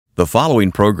The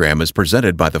following program is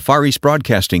presented by the Far East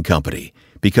Broadcasting Company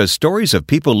because stories of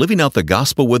people living out the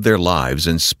gospel with their lives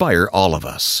inspire all of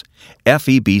us.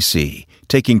 FEBC,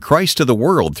 taking Christ to the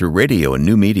world through radio and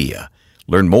new media.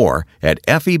 Learn more at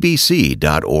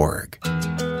febc.org.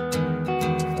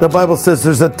 The Bible says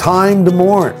there's a time to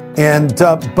mourn,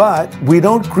 but we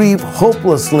don't grieve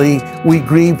hopelessly, we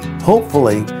grieve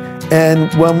hopefully.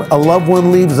 And when a loved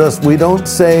one leaves us, we don't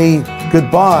say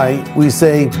goodbye, we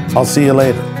say, I'll see you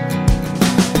later.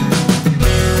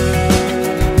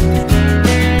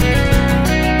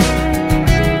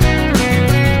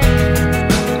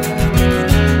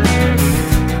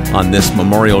 On this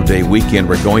Memorial Day weekend,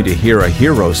 we're going to hear a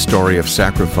hero story of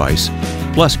sacrifice.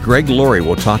 Plus, Greg Laurie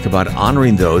will talk about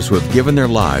honoring those who have given their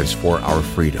lives for our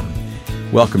freedom.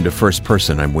 Welcome to First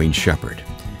Person. I'm Wayne Shepherd.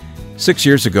 6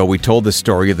 years ago, we told the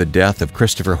story of the death of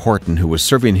Christopher Horton, who was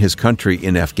serving his country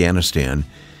in Afghanistan.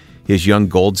 His young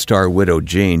Gold Star widow,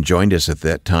 Jane, joined us at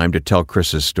that time to tell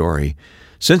Chris's story.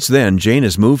 Since then, Jane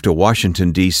has moved to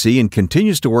Washington, D.C. and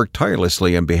continues to work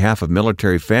tirelessly on behalf of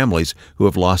military families who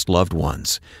have lost loved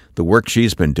ones. The work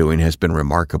she's been doing has been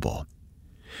remarkable.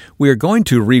 We are going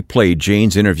to replay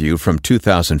Jane's interview from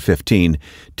 2015,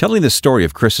 telling the story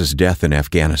of Chris's death in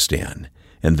Afghanistan.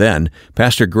 And then,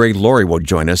 Pastor Greg Laurie will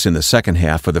join us in the second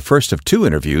half of the first of two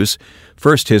interviews.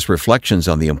 First, his reflections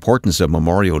on the importance of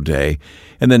Memorial Day.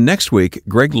 And then next week,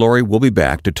 Greg Laurie will be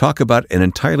back to talk about an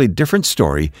entirely different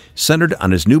story centered on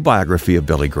his new biography of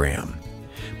Billy Graham.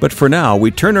 But for now,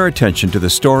 we turn our attention to the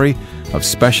story of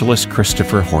Specialist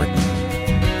Christopher Horton.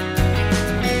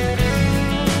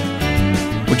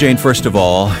 Well, Jane, first of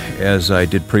all, as I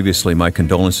did previously, my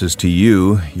condolences to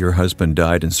you. Your husband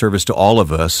died in service to all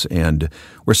of us, and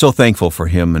we're so thankful for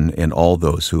him and all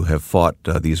those who have fought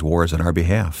these wars on our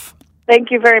behalf.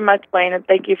 Thank you very much, Wayne, and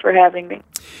thank you for having me.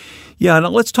 Yeah, now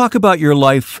let's talk about your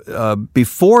life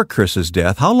before Chris's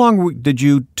death. How long did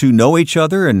you two know each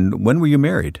other, and when were you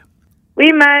married?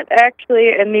 We met actually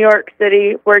in New York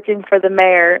City working for the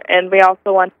mayor, and we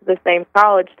also went to the same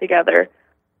college together.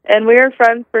 And we were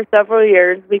friends for several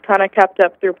years. We kind of kept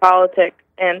up through politics,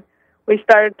 and we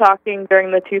started talking during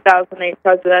the 2008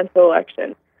 presidential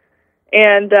election.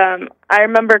 And I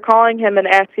remember calling him and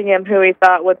asking him who he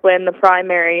thought would win the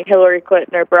primary, Hillary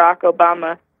Clinton or Barack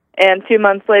Obama. And 2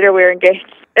 months later, we were engaged.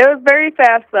 It was very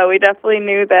fast, though. We definitely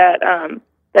knew that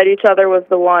that each other was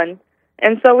the one.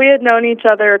 And so we had known each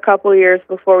other a couple years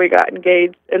before we got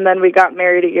engaged, and then we got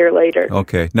married a year later.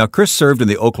 Okay. Now, Chris served in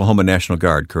the Oklahoma National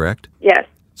Guard, correct? Yes.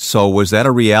 So was that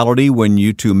a reality when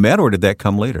you two met, or did that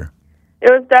come later? It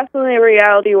was definitely a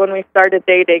reality when we started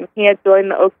dating. He had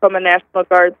joined the Oklahoma National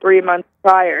Guard 3 months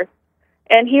prior.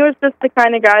 And he was just the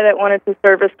kind of guy that wanted to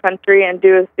serve his country and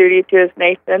do his duty to his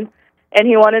nation. And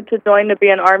he wanted to join to be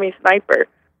an Army sniper.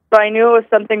 So I knew it was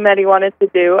something that he wanted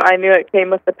to do. I knew it came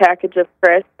with the package of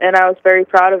Chris, and I was very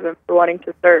proud of him for wanting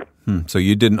to serve. So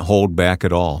you didn't hold back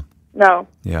at all? No.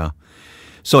 Yeah.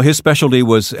 So his specialty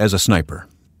was as a sniper?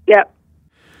 Yep.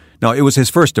 Now, it was his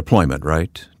first deployment,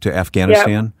 right, to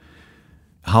Afghanistan? Yep.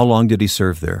 How long did he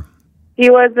serve there?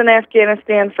 He was in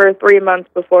Afghanistan for 3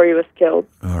 months before he was killed.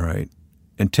 All right.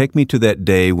 And take me to that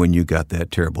day when you got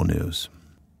that terrible news.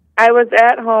 I was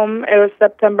at home. It was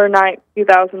September 9th,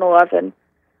 2011,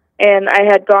 and I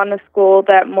had gone to school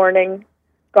that morning,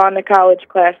 gone to college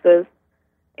classes,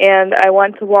 and I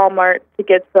went to Walmart to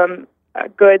get some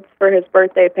goods for his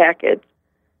birthday package.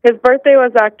 His birthday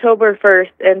was October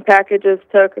 1st, and packages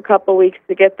took a couple weeks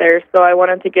to get there, so I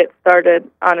wanted to get started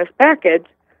on his package.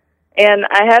 And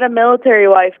I had a military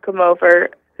wife come over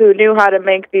who knew how to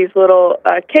make these little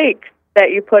cakes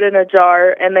that you put in a jar,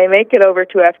 and they make it over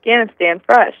to Afghanistan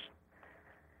fresh.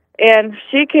 And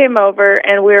she came over,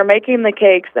 and we were making the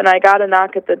cakes, and I got a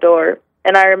knock at the door.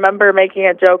 And I remember making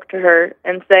a joke to her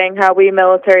and saying how we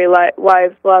military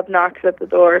wives love knocks at the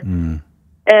door.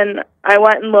 And I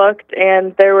went and looked,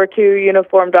 and there were 2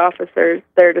 uniformed officers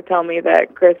there to tell me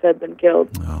that Chris had been killed.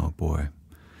 Oh, boy.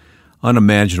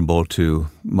 Unimaginable to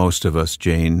most of us,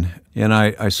 Jane. And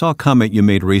I saw a comment you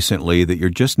made recently that you're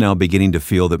just now beginning to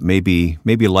feel that maybe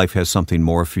life has something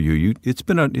more for you. It's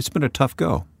been a tough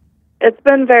go. It's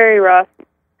been very rough.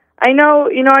 I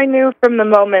knew from the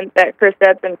moment that Chris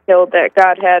had been killed that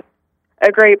God had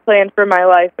a great plan for my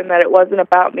life and that it wasn't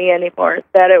about me anymore,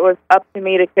 that it was up to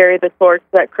me to carry the torch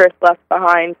that Chris left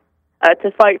behind,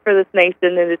 to fight for this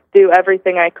nation and to do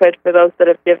everything I could for those that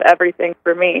have given everything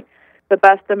for me. The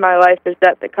best of my life is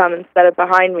yet to come instead of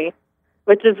behind me,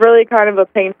 which is really kind of a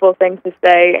painful thing to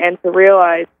say and to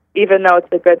realize, even though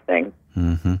it's a good thing.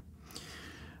 Mm-hmm.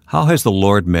 How has the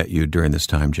Lord met you during this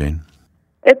time, Jane?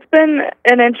 It's been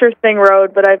an interesting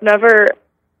road, but I've never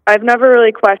I've never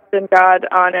really questioned God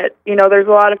on it. You know, there's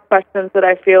a lot of questions that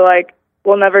I feel like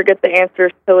we'll never get the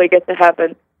answers till we get to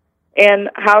heaven. And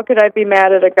how could I be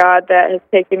mad at a God that has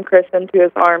taken Chris into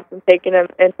his arms and taken him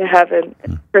into heaven?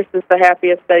 Chris is the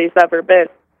happiest that he's ever been.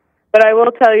 But I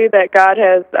will tell you that God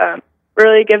has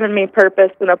really given me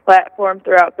purpose and a platform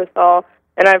throughout this all,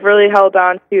 and I've really held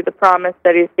on to the promise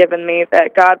that he's given me,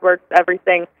 that God works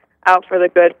everything out for the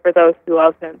good for those who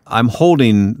love him. I'm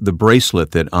holding the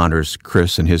bracelet that honors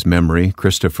Chris in his memory,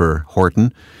 Christopher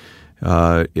Horton.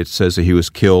 It says that he was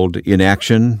killed in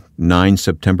action 9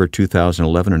 September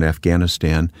 2011 in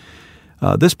Afghanistan.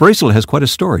 This bracelet has quite a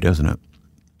story, doesn't it?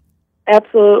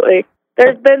 Absolutely.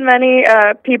 There's been many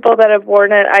people that have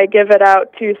worn it. I give it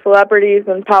out to celebrities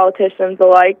and politicians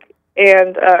alike,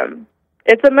 and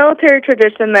it's a military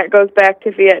tradition that goes back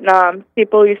to Vietnam.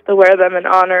 People used to wear them in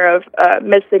honor of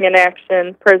missing in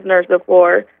action, prisoners of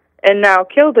war, and now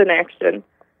killed in action.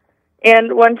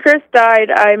 And when Chris died,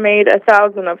 I made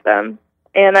 1,000 of them,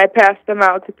 and I passed them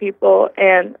out to people.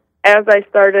 And as I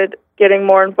started getting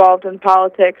more involved in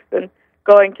politics and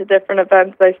going to different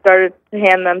events, I started to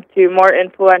hand them to more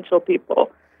influential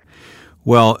people.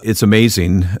 Well, it's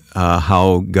amazing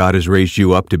how God has raised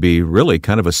you up to be really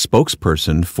kind of a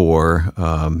spokesperson for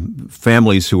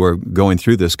families who are going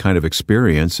through this kind of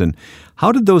experience. And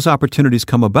how did those opportunities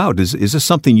come about? Is this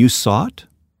something you sought?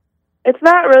 It's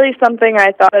not really something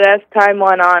I thought. As time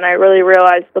went on, I really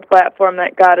realized the platform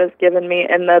that God has given me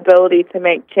and the ability to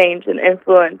make change and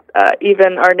influence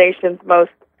even our nation's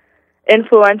most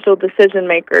influential decision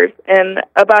makers. And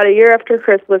about a year after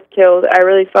Chris was killed, I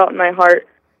really felt in my heart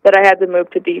that I had to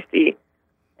move to D.C.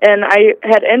 And I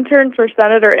had interned for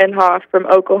Senator Inhofe from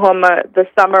Oklahoma the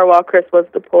summer while Chris was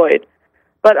deployed.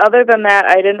 But other than that,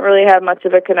 I didn't really have much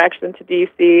of a connection to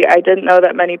D.C. I didn't know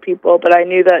that many people, but I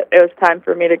knew that it was time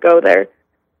for me to go there.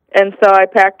 And so I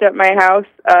packed up my house.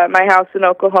 My house in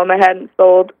Oklahoma hadn't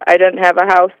sold. I didn't have a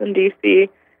house in D.C.,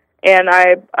 and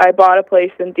I bought a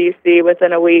place in D.C.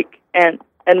 within a week and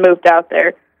moved out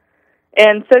there.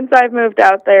 And since I've moved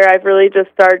out there, I've really just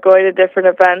started going to different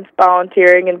events,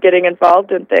 volunteering, and getting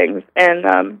involved in things,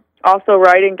 and also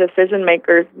writing decision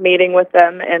makers, meeting with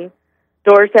them, and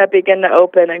doors have begun to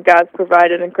open, and God's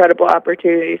provided incredible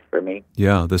opportunities for me.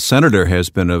 Yeah, the senator has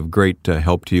been of great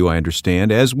help to you, I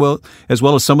understand, as well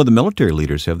as some of the military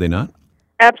leaders, have they not?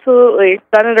 Absolutely.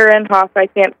 Senator Inhofe, I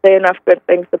can't say enough good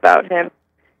things about him.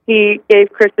 He gave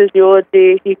Chris's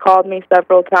eulogy. He called me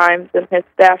several times, and his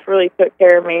staff really took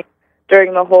care of me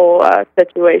during the whole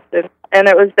situation. And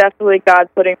it was definitely God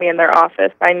putting me in their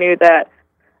office. I knew that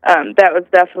that was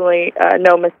definitely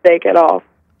no mistake at all.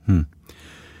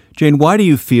 Jane, why do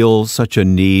you feel such a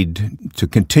need to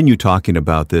continue talking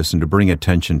about this and to bring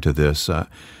attention to this?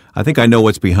 I think I know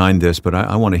what's behind this, but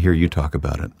I want to hear you talk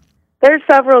about it. There's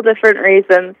several different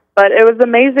reasons, but it was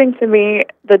amazing to me,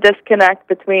 the disconnect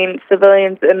between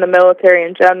civilians and the military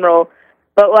in general,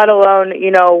 but let alone,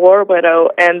 a war widow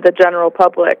and the general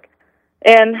public.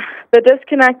 And the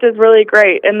disconnect is really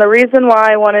great. And the reason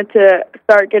why I wanted to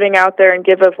start getting out there and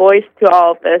give a voice to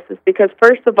all of this is because,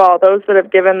 first of all, those that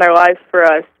have given their lives for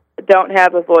us don't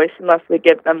have a voice unless we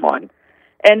give them one.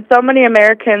 And so many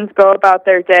Americans go about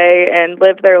their day and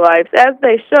live their lives as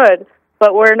they should,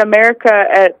 but we're in America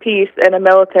at peace and a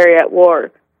military at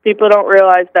war. People don't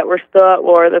realize that we're still at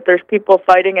war, that there's people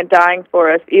fighting and dying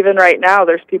for us. Even right now,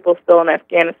 there's people still in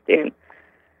Afghanistan.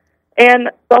 And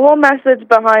the whole message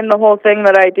behind the whole thing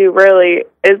that I do really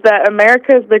is that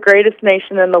America is the greatest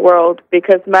nation in the world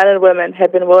because men and women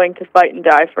have been willing to fight and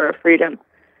die for our freedom.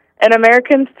 And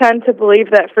Americans tend to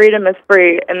believe that freedom is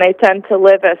free, and they tend to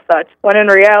live as such, when in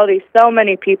reality, so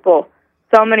many people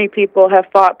have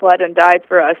fought, bled, and died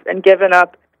for us and given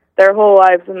up their whole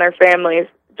lives and their families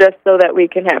just so that we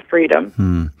can have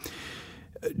freedom.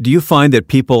 Do you find that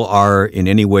people are in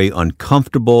any way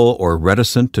uncomfortable or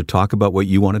reticent to talk about what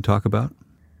you want to talk about?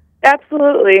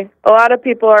 Absolutely. A lot of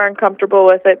people are uncomfortable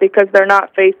with it because they're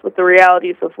not faced with the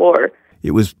realities of war.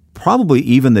 It was probably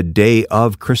even the day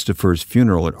of Christopher's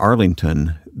funeral at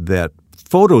Arlington that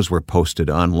photos were posted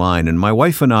online, and my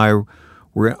wife and I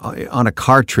were on a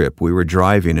car trip. We were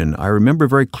driving, and I remember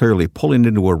very clearly pulling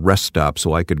into a rest stop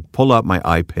so I could pull out my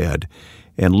iPad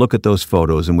and look at those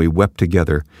photos, and we wept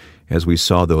together as we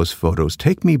saw those photos.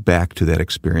 Take me back to that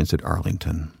experience at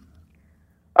Arlington.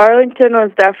 Arlington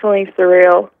was definitely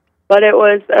surreal, but it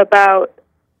was about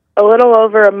a little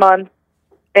over a month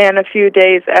and a few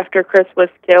days after Chris was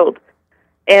killed.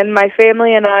 And my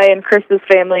family and I and Chris's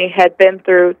family had been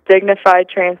through dignified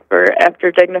transfer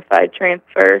after dignified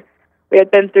transfer. We had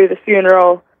been through the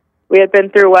funeral. We had been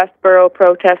through Westboro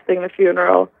protesting the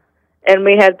funeral. and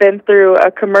we had been through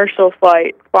a commercial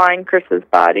flight flying Chris's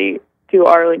body to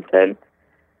Arlington.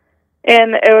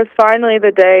 And it was finally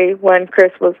the day when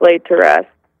Chris was laid to rest.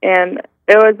 And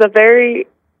it was a very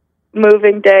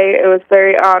moving day. It was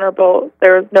very honorable.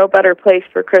 There was no better place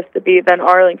for Chris to be than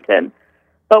Arlington.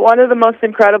 But one of the most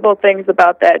incredible things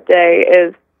about that day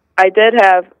is I did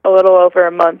have a little over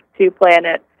a month to plan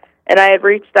it. And I had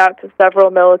reached out to several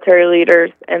military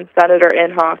leaders and Senator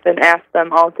Inhofe and asked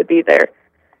them all to be there.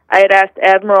 I had asked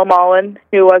Admiral Mullen,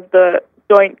 who was the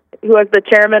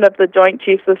chairman of the Joint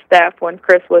Chiefs of Staff when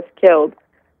Chris was killed,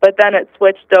 but then it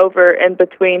switched over in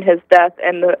between his death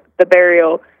and the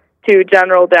burial to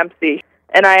General Dempsey.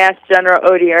 And I asked General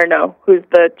Odierno, who's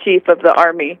the chief of the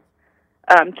Army,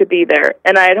 to be there.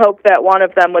 And I had hoped that one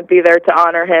of them would be there to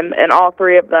honor him, and all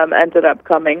three of them ended up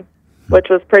coming, which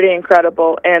was pretty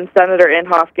incredible. And Senator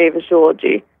Inhofe gave his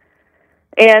eulogy.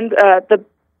 And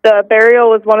the burial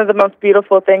was one of the most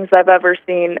beautiful things I've ever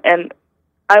seen. And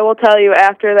I will tell you,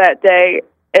 after that day,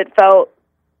 it was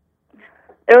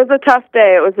a tough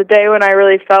day. It was a day when I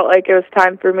really felt like it was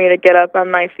time for me to get up on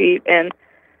my feet, and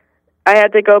I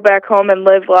had to go back home and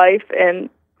live life and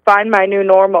find my new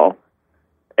normal.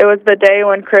 It was the day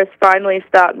when Chris finally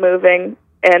stopped moving,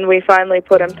 and we finally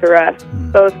put him to rest.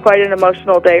 So it was quite an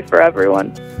emotional day for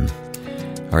everyone.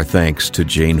 Our thanks to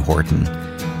Jane Horton.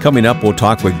 Coming up, we'll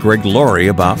talk with Greg Laurie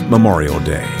about Memorial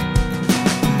Day.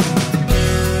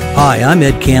 Hi, I'm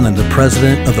Ed Cannon, the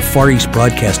president of the Far East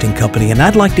Broadcasting Company, and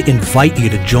I'd like to invite you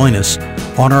to join us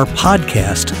on our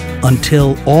podcast,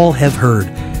 Until All Have Heard,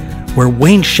 where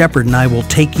Wayne Shepherd and I will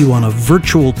take you on a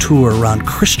virtual tour around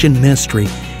Christian ministry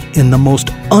in the most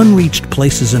unreached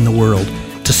places in the world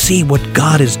to see what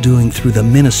God is doing through the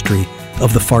ministry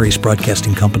of the Far East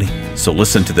Broadcasting Company. So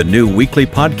listen to the new weekly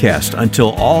podcast,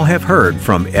 Until All Have Heard,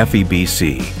 from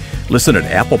FEBC. Listen at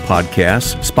Apple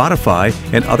Podcasts, Spotify,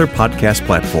 and other podcast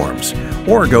platforms,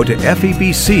 or go to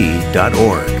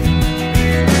febc.org.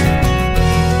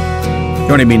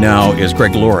 Joining me now is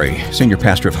Greg Laurie, Senior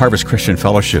Pastor of Harvest Christian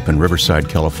Fellowship in Riverside,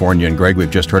 California. And Greg,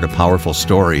 we've just heard a powerful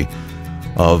story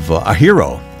of a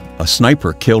hero, a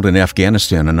sniper killed in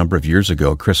Afghanistan a number of years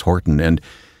ago, Chris Horton. And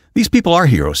these people are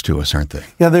heroes to us, aren't they?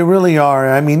 Yeah, they really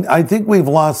are. I mean, I think we've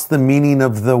lost the meaning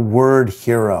of the word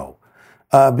hero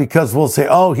because we'll say,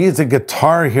 oh, he's a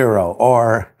guitar hero,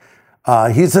 or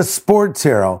he's a sports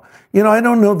hero. You know, I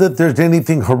don't know that there's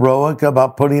anything heroic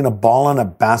about putting a ball in a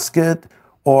basket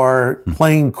or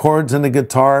playing chords in a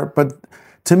guitar. But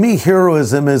to me,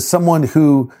 heroism is someone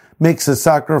who makes a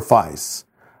sacrifice.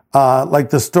 Like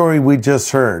the story we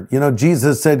just heard. You know,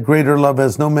 Jesus said, greater love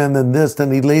has no man than this,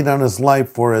 and he laid down his life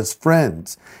for his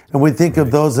friends. And we think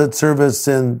of those that serve us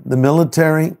in the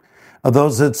military, of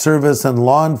those that serve us in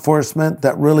law enforcement,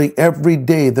 that really every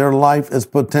day their life is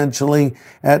potentially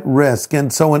at risk.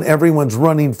 And so when everyone's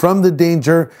running from the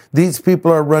danger, these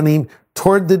people are running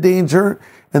toward the danger.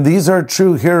 And these are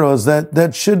true heroes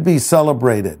that should be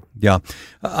celebrated. Yeah.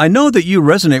 I know that you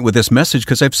resonate with this message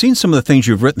because I've seen some of the things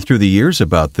you've written through the years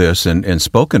about this and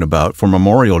spoken about for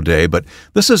Memorial Day, but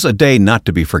this is a day not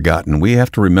to be forgotten. We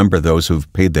have to remember those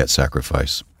who've paid that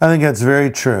sacrifice. I think that's very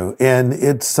true. And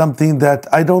it's something that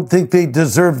I don't think they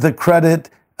deserve the credit.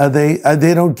 They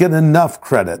don't get enough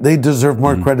credit. They deserve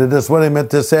more credit. That's what I meant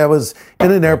to say. I was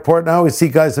in an airport, and I always see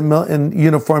guys in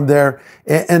uniform there.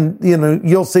 And you know,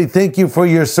 you'll say, thank you for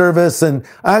your service. And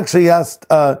I actually asked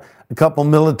a couple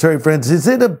military friends, is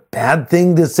it a bad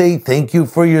thing to say thank you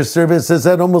for your service? Is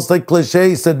that almost like cliche?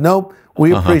 He said, nope.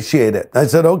 We appreciate it. I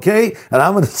said, okay, and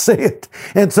I'm going to say it.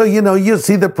 And so, you know, you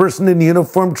see the person in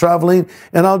uniform traveling,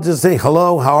 and I'll just say,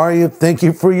 hello, how are you? Thank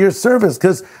you for your service,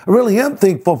 because I really am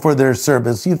thankful for their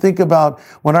service. You think about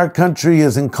when our country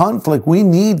is in conflict, we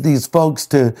need these folks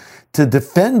to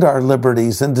defend our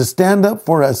liberties and to stand up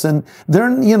for us. And they're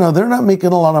not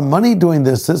making a lot of money doing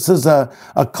this. This is a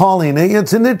calling.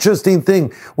 It's an interesting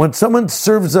thing. When someone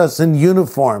serves us in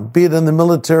uniform, be it in the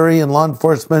military and law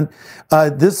enforcement,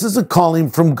 this is a calling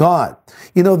from God.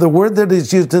 You know, the word that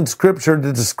is used in Scripture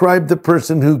to describe the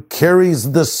person who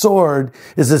carries the sword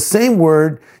is the same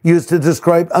word used to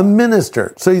describe a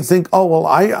minister. So you think, oh, well,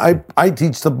 I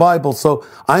teach the Bible, so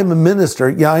I'm a minister.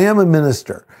 Yeah, I am a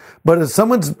minister. But if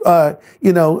someone's,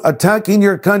 attacking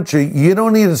your country, you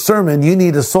don't need a sermon, you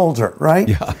need a soldier, right?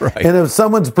 Yeah, right. And if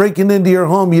someone's breaking into your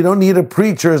home, you don't need a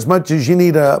preacher as much as you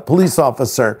need a police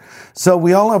officer. So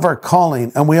we all have our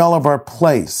calling and we all have our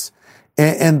place.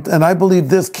 And I believe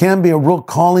this can be a real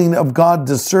calling of God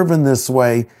to serve in this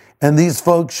way. And these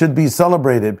folks should be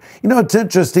celebrated. You know, it's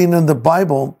interesting in the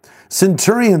Bible,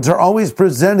 centurions are always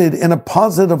presented in a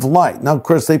positive light. Now, of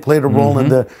course, they played a role in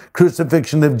the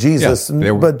crucifixion of Jesus.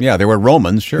 They were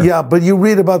Romans, sure. Yeah, but you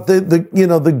read about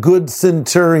the good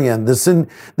centurion,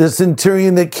 the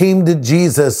centurion that came to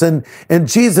Jesus, and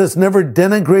Jesus never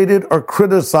denigrated or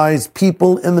criticized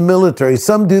people in the military.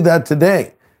 Some do that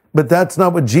today, but that's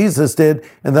not what Jesus did,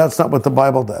 and that's not what the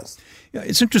Bible does. Yeah,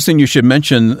 it's interesting you should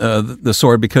mention the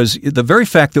sword, because the very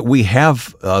fact that we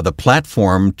have the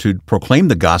platform to proclaim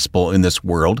the gospel in this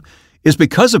world is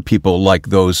because of people like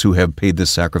those who have paid this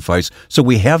sacrifice. So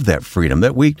we have that freedom,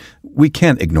 that we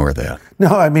can't ignore that. No,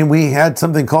 I mean, we had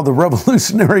something called the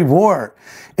Revolutionary War,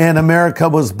 and America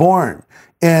was born.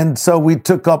 And so we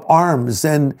took up arms,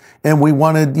 and we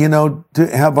wanted, to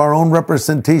have our own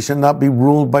representation, not be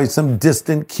ruled by some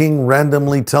distant king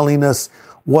randomly telling us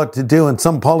what to do. And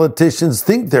some politicians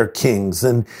think they're kings,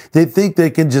 and they think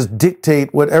they can just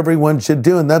dictate what everyone should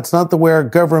do. And that's not the way our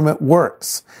government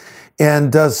works.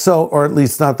 And or at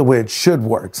least not the way it should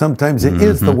work. Sometimes it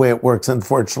is the way it works,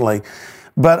 unfortunately.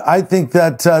 But I think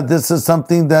that this is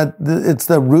something that it's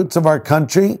the roots of our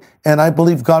country, and I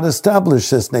believe God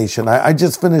established this nation. I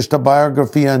just finished a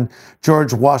biography on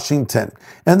George Washington,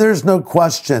 and there's no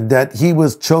question that he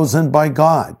was chosen by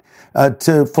God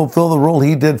to fulfill the role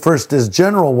he did first as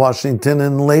General Washington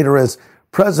and later as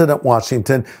President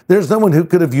Washington. There's no one who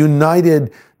could have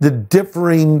united the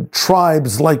differing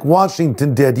tribes like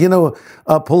Washington did.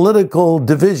 Political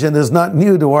division is not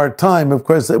new to our time. Of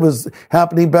course, it was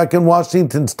happening back in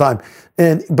Washington's time.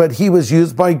 But he was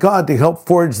used by God to help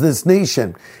forge this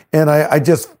nation. And I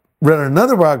just read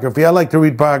another biography. I like to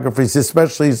read biographies,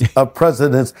 especially of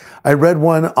presidents. I read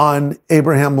one on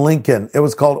Abraham Lincoln. It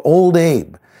was called Old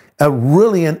Abe.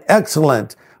 An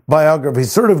excellent biography,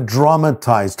 sort of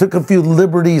dramatized, took a few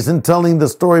liberties in telling the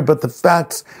story, but the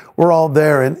facts were all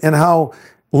there, and how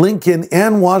Lincoln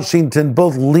and Washington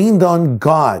both leaned on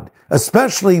God,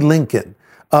 especially Lincoln,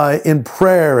 in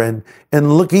prayer and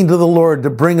looking to the Lord to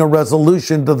bring a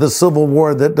resolution to the Civil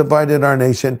War that divided our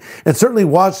nation. And certainly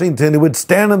Washington, who would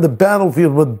stand on the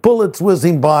battlefield with bullets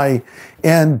whizzing by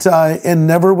and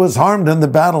never was harmed in the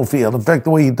battlefield. In fact,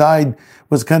 the way he died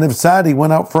was kind of sad. He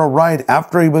went out for a ride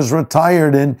after he was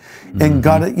retired and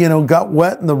got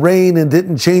wet in the rain and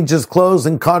didn't change his clothes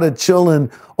and caught a chill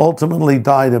and ultimately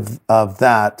died of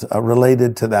that,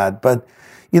 related to that. But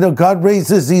God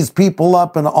raises these people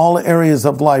up in all areas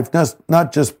of life,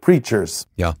 not just preachers.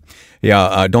 Yeah.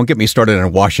 Don't get me started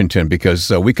on Washington, because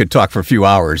we could talk for a few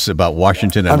hours about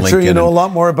Washington and Lincoln. I'm sure you know a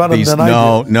lot more about them than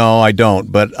I do. No, I don't.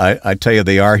 But I tell you,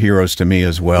 they are heroes to me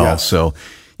as well. Yes. So,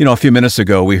 a few minutes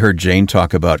ago, we heard Jane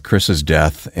talk about Chris's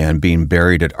death and being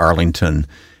buried at Arlington,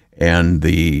 and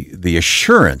the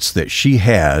assurance that she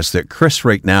has that Chris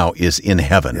right now is in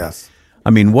heaven. Yes.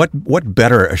 I mean, what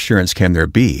better assurance can there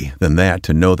be than that,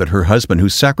 to know that her husband, who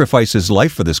sacrificed his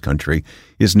life for this country,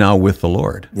 is now with the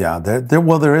Lord? Yeah,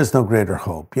 there is no greater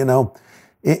hope,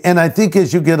 And I think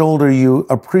as you get older, you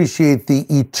appreciate the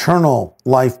eternal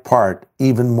life part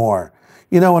even more.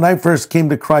 When I first came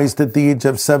to Christ at the age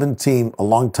of 17, a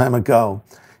long time ago,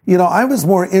 I was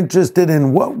more interested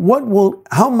in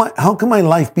how can my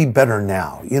life be better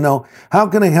now? How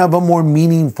can I have a more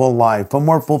meaningful life, a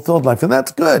more fulfilled life? And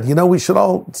that's good. We should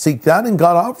all seek that, and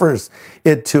God offers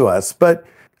it to us. But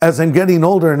as I'm getting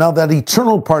older, now that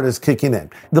eternal part is kicking in.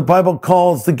 The Bible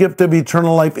calls the gift of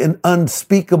eternal life an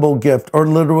unspeakable gift, or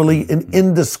literally an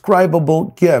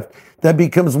indescribable gift that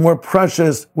becomes more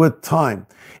precious with time.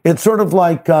 It's sort of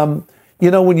like,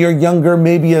 when you're younger,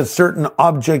 maybe a certain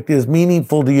object is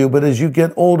meaningful to you, but as you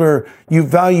get older, you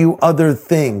value other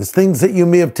things. Things that you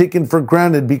may have taken for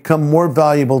granted become more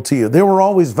valuable to you. They were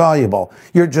always valuable.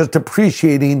 You're just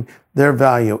appreciating their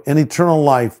value. And eternal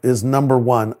life is number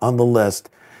one on the list,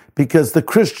 because the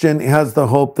Christian has the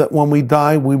hope that when we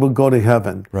die, we will go to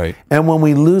heaven. Right. And when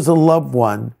we lose a loved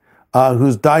one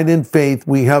who's died in faith,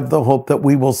 we have the hope that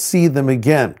we will see them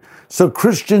again. So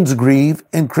Christians grieve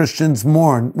and Christians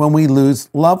mourn when we lose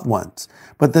loved ones.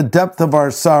 But the depth of our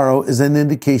sorrow is an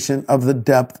indication of the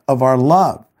depth of our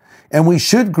love. And we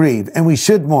should grieve and we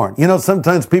should mourn.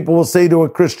 Sometimes people will say to a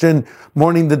Christian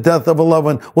mourning the death of a loved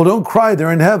one, well, don't cry, they're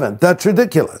in heaven. That's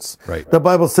ridiculous. Right. The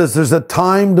Bible says there's a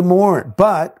time to mourn,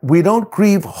 but we don't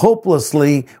grieve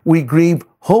hopelessly. We grieve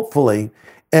hopefully.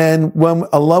 And when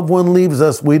a loved one leaves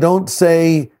us, we don't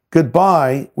say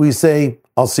goodbye. We say,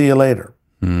 I'll see you later.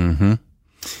 Mm-hmm.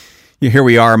 Here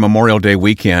we are, Memorial Day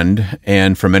weekend,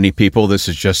 and for many people, this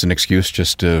is just an excuse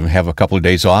just to have a couple of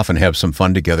days off and have some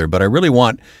fun together. But I really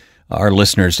want our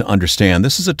listeners to understand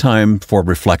this is a time for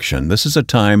reflection. This is a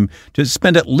time to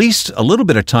spend at least a little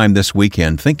bit of time this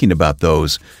weekend thinking about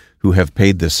those who have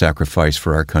paid this sacrifice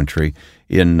for our country.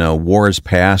 in wars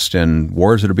past and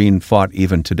wars that are being fought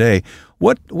even today.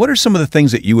 What are some of the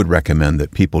things that you would recommend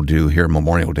that people do here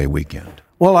Memorial Day weekend?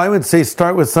 Well, I would say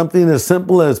start with something as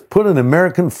simple as put an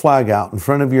American flag out in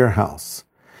front of your house.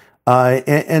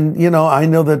 And you know, I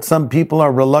know that some people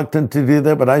are reluctant to do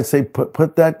that, but I say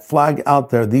put that flag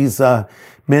out there. These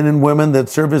men and women that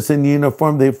service in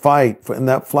uniform, they fight, and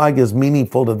that flag is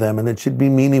meaningful to them, and it should be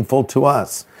meaningful to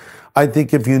us. I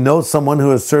think if you know someone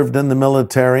who has served in the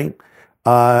military,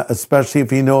 especially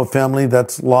if you know a family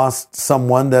that's lost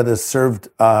someone that has served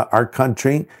our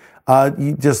country,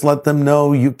 you just let them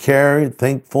know you care,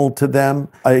 thankful to them,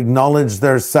 acknowledge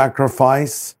their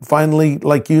sacrifice. Finally,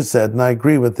 like you said, and I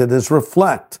agree with it, is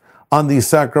reflect on these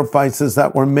sacrifices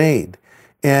that were made.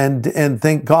 And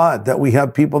thank God that we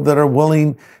have people that are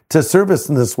willing to service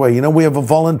in this way. You know, we have a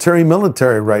voluntary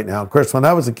military right now. Of course, when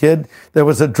I was a kid, there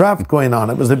was a draft going on.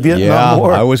 It was the Vietnam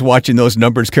War. I was watching those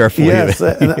numbers carefully. Yes,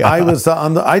 and yeah. I was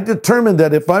I determined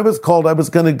that if I was called, I was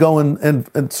going to go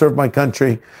and serve my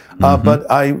country. But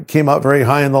I came out very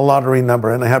high in the lottery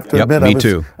number, and I have to admit,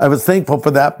 I was thankful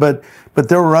for that. But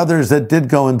there were others that did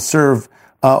go and serve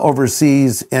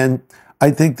overseas, and I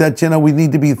think that, you know, we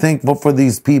need to be thankful for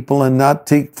these people and not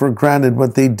take for granted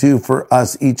what they do for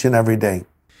us each and every day.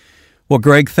 Well,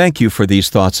 Greg, thank you for these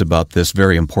thoughts about this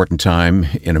very important time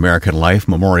in American life,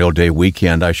 Memorial Day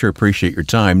weekend. I sure appreciate your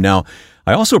time. Now,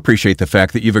 I also appreciate the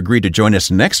fact that you've agreed to join us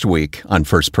next week on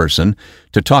First Person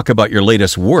to talk about your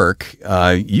latest work.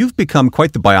 You've become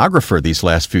quite the biographer these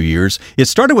last few years. It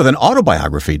started with an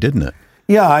autobiography, didn't it?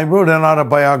 Yeah, I wrote an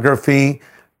autobiography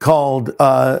called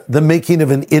The Making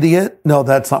of an Idiot. No,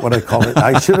 that's not what I called it.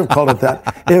 I should have called it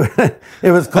that.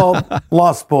 It was called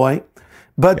Lost Boy.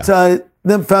 But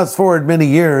then fast forward many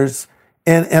years,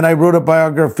 and I wrote a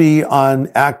biography on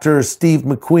actor Steve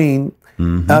McQueen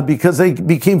because I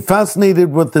became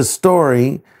fascinated with this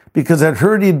story because I'd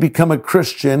heard he'd become a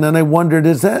Christian, and I wondered,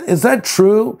 is that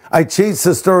true? I chased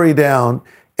the story down,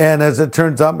 and as it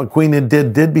turns out, McQueen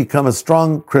did become a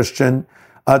strong Christian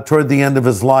toward the end of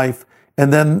his life.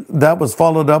 And then that was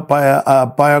followed up by a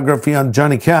biography on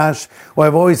Johnny Cash, who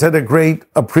I've always had a great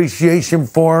appreciation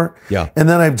for. Yeah. And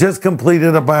then I've just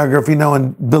completed a biography now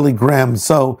on Billy Graham.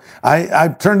 So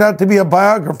I've turned out to be a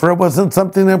biographer. It wasn't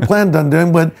something I planned on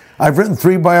doing, but I've written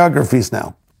 3 biographies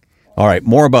now. All right,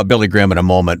 more about Billy Graham in a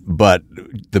moment, but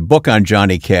the book on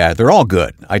Johnny Cash, they're all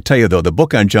good. I tell you, though, the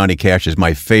book on Johnny Cash is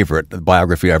my favorite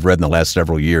biography I've read in the last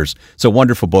several years. It's a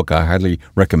wonderful book. I highly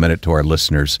recommend it to our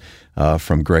listeners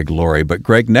from Greg Laurie. But,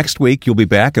 Greg, next week you'll be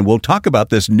back, and we'll talk about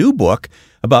this new book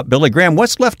about Billy Graham.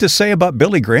 What's left to say about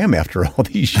Billy Graham after all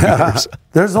these years?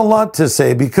 There's a lot to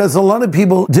say because a lot of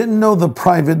people didn't know the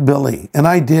private Billy, and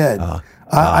I did.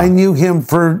 I knew him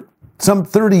for some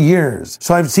 30 years.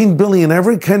 So I've seen Billy in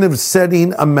every kind of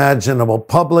setting imaginable,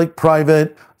 public,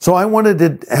 private. So I wanted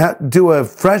to do a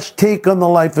fresh take on the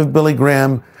life of Billy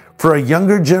Graham for a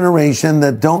younger generation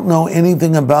that don't know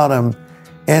anything about him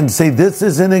and say this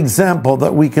is an example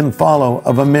that we can follow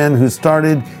of a man who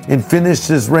started and finished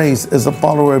his race as a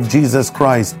follower of Jesus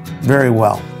Christ very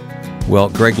well. Well,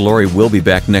 Greg Laurie will be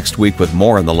back next week with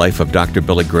more on the life of Dr.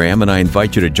 Billy Graham, and I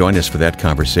invite you to join us for that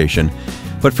conversation.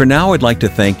 But for now, I'd like to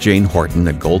thank Jane Horton,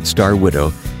 a Gold Star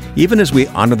widow, even as we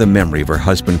honor the memory of her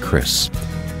husband, Chris.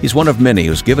 He's one of many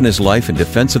who's given his life in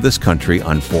defense of this country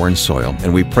on foreign soil,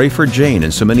 and we pray for Jane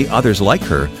and so many others like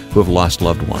her who have lost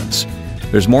loved ones.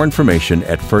 There's more information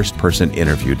at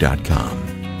firstpersoninterview.com.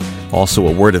 Also,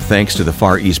 a word of thanks to the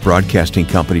Far East Broadcasting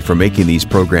Company for making these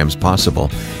programs possible.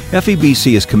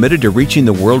 FEBC is committed to reaching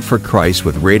the world for Christ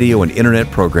with radio and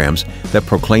internet programs that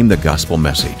proclaim the gospel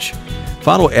message.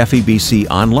 Follow FEBC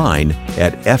online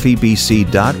at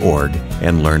febc.org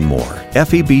and learn more.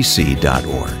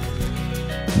 febc.org.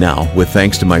 Now, with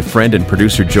thanks to my friend and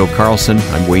producer Joe Carlson,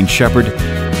 I'm Wayne Shepherd.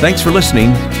 Thanks for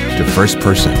listening to First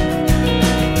Person.